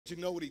You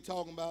know what he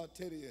talking about,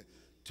 Teddy?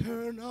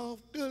 Turn off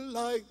the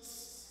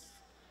lights,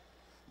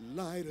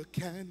 light a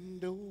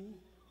candle.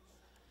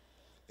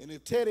 And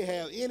if Teddy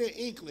have any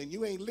inkling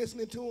you ain't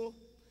listening to him,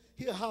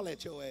 he'll holler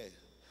at your ass.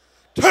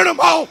 Turn them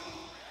off!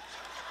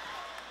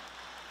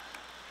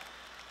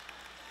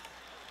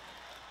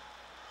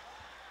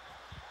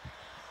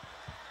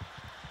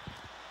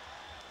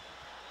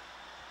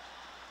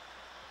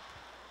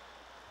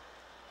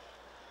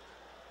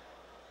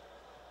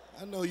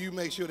 I know you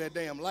make sure that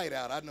damn light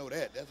out. I know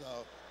that. That's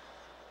all.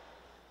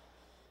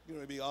 You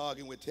don't be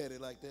arguing with Teddy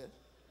like that.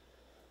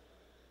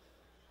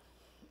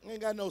 Ain't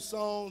got no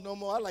songs no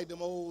more. I like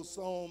them old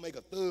songs make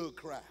a thug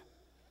cry.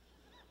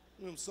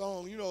 Them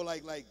songs,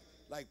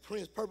 like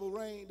Prince Purple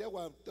Rain. That's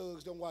why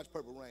thugs don't watch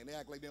Purple Rain. They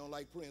act like they don't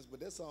like Prince, but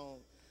that song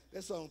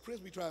Prince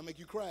be trying to make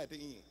you cry at the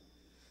end.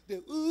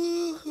 The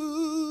ooh,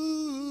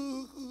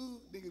 ooh, ooh.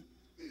 Nigga,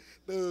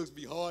 thugs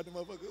be hard, the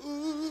motherfucker.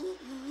 Ooh,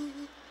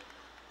 ooh.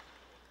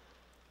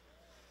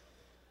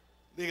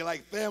 Nigga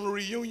like Family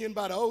Reunion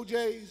by the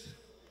OJs.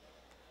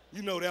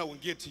 You know that one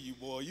get to you,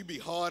 boy. You be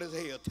hard as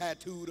hell,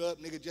 tattooed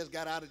up, nigga just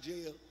got out of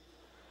jail.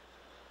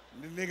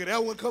 And the nigga,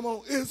 that one come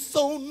on. It's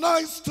so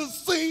nice to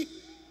see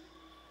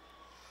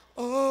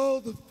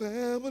all the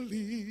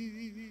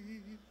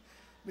family.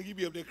 Nigga, you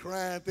be up there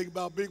crying, thinking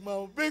about Big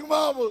Mama. Big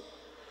Mama.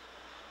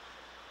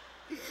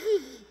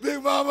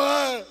 Big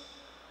Mama.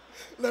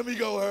 Let me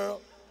go,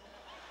 Earl.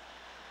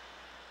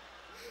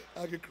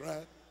 I can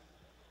cry.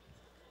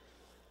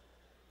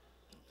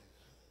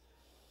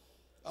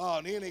 Oh,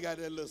 and then they got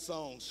that little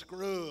song,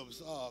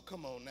 Scrubs. Oh,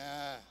 come on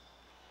now.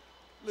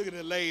 Look at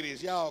the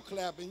ladies, y'all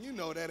clapping. You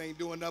know that ain't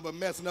doing nothing but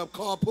messing up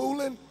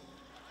carpooling.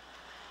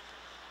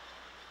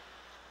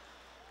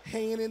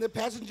 Hanging in the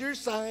passenger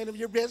side of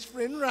your best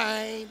friend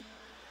ride.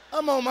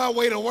 I'm on my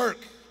way to work.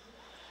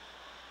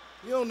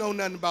 You don't know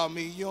nothing about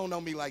me. You don't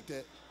know me like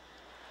that.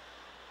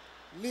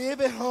 Live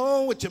at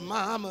home with your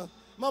mama.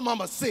 My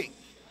mama's sick.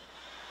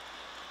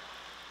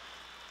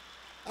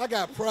 I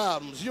got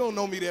problems. You don't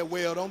know me that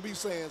well. Don't be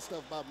saying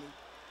stuff about me.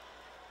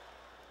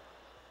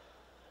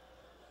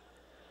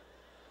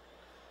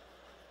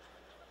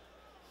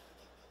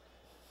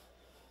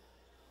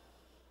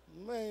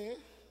 Man,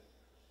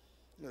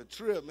 the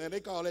trip, man,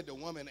 they call that the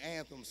woman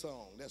anthem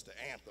song. That's the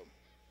anthem.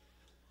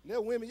 And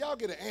that women, y'all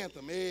get an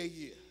anthem every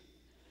year.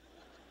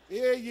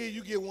 Every year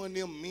you get one of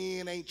them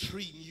men ain't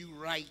treating you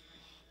right.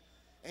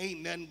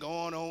 Ain't nothing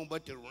going on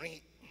but the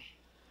rent.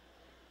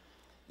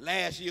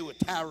 Last year with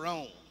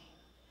Tyrone.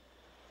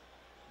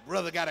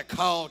 Brother got to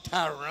call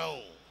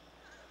Tyrone.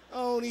 I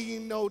don't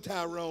even know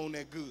Tyrone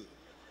that good.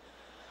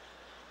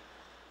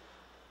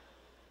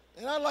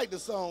 And I like the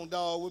song,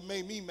 dog. What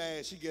made me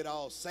mad, she get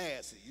all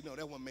sassy. You know,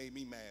 that one made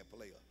me mad,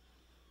 player.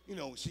 You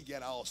know, she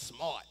get all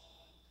smart.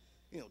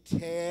 You know,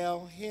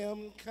 tell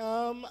him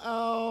come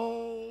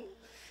on,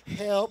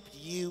 help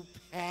you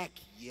pack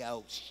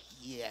your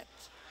shit.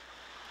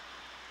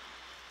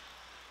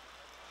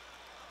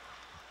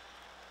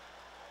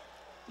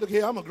 Look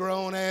here, I'm a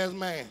grown-ass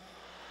man.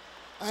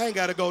 I ain't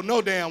got to go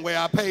no damn way.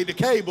 I paid the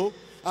cable.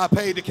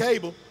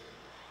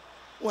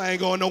 Well, I ain't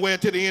going nowhere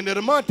till the end of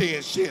the month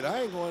then. Shit,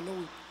 I ain't going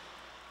nowhere.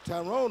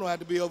 Tyrone will have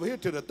to be over here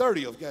till the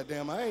 30th,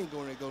 goddamn. I ain't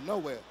going to go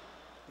nowhere.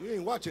 You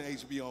ain't watching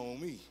HBO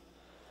on me.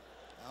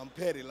 I'm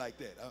petty like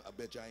that. I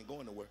bet you I ain't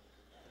going nowhere.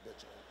 I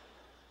bet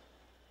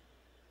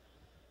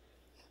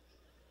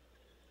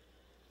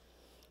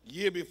you.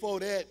 Year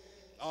before that,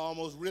 I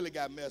almost really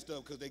got messed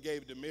up because they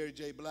gave it to Mary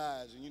J.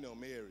 Blige, and you know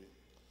Mary.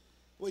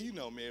 Well, you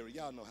know Mary.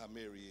 Y'all know how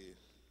Mary is.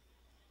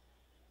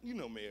 You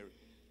know Mary.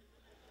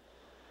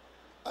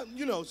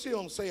 You know, she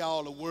don't say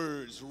all the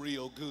words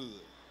real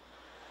good.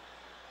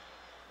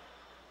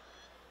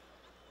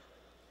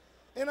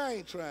 And I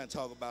ain't trying to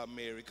talk about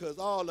Mary, because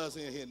all us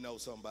in here know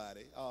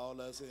somebody.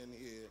 All us in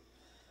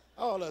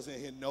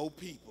here know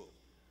people.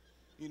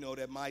 You know,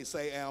 that might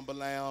say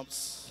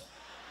ambulance.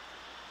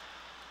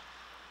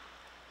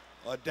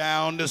 Or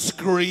down the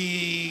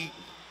street.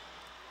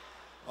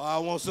 Or I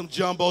want some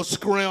jumbo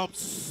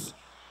scrimps.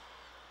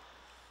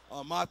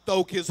 My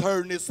throat is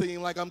hurting. It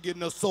seems like I'm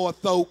getting a sore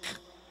throat.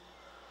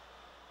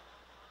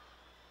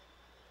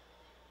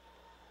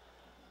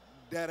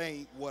 That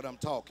ain't what I'm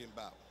talking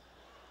about.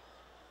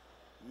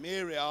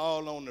 Mary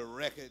all on the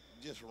record,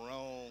 just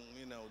wrong,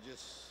 you know,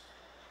 just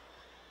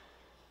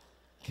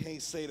can't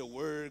say the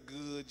word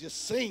good,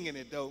 just singing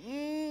it though.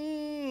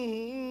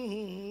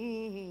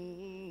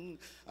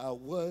 I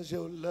was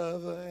your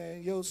lover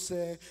and your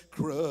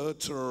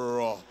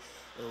secretary,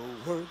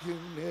 working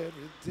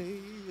every day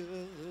of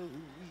the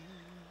week.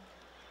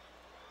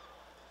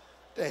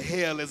 The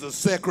hell is a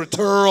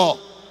secretary?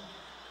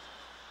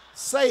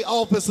 Say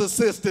office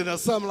assistant or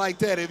something like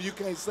that if you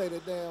can't say the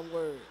damn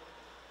word.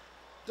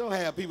 Don't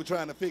have people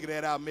trying to figure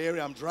that out, Mary.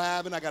 I'm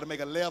driving. I got to make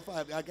a left.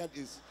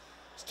 It's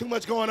too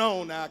much going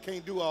on now. I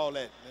can't do all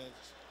that, man.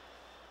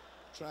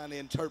 Trying to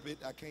interpret.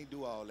 I can't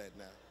do all that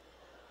now.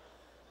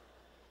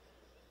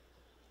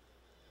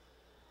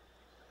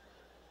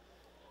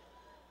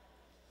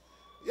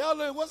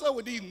 Y'all, what's up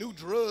with these new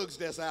drugs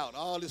that's out?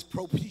 All this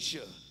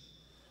Propecia.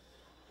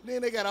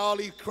 Then they got all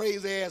these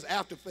crazy ass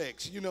after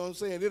effects. You know what I'm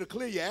saying? It'll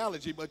clear your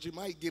allergy, but you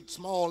might get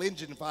small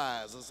engine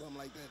fires or something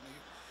like that,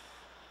 nigga.